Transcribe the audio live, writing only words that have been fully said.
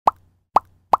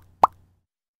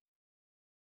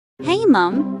Hey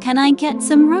Mom, can I get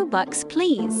some Robux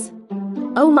please?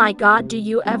 Oh my god, do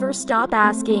you ever stop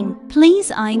asking?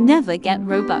 Please, I never get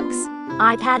Robux.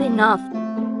 I've had enough.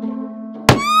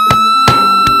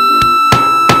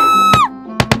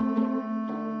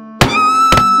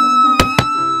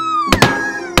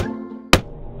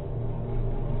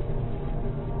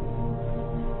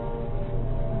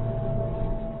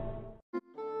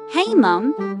 Hey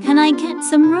Mom, can I get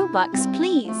some Robux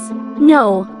please?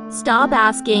 No, stop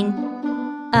asking.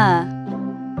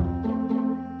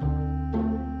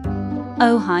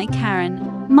 Oh hi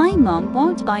Karen, my mom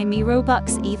won't buy me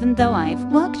Robux even though I've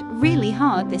worked really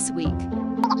hard this week.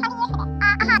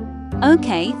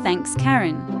 Okay, thanks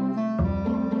Karen.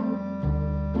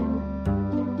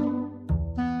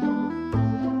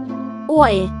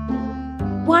 Oi!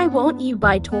 Why won't you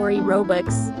buy Tori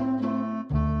Robux?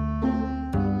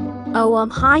 Oh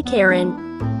hi Karen.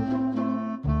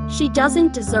 She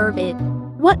doesn't deserve it.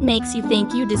 What makes you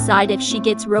think you decide if she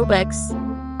gets Robux?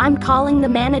 I'm calling the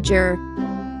manager.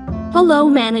 Hello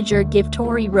manager, give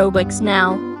Tori Robux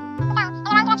now.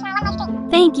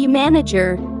 Thank you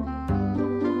manager.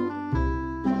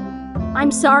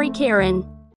 I'm sorry Karen.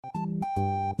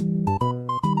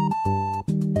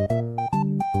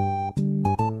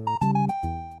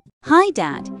 Hi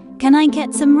Dad, can I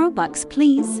get some Robux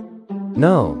please?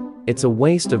 No, it's a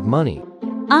waste of money.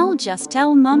 I'll just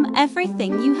tell Mom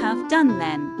everything you have done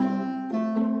then.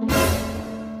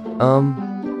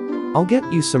 I'll get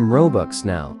you some Robux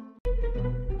now.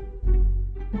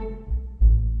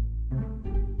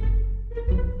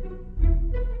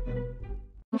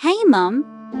 Hey Mom,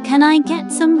 can I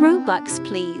get some Robux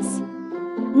please?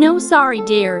 No sorry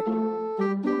dear.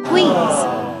 Please.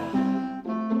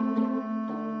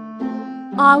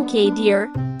 Okay dear,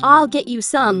 I'll get you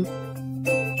some.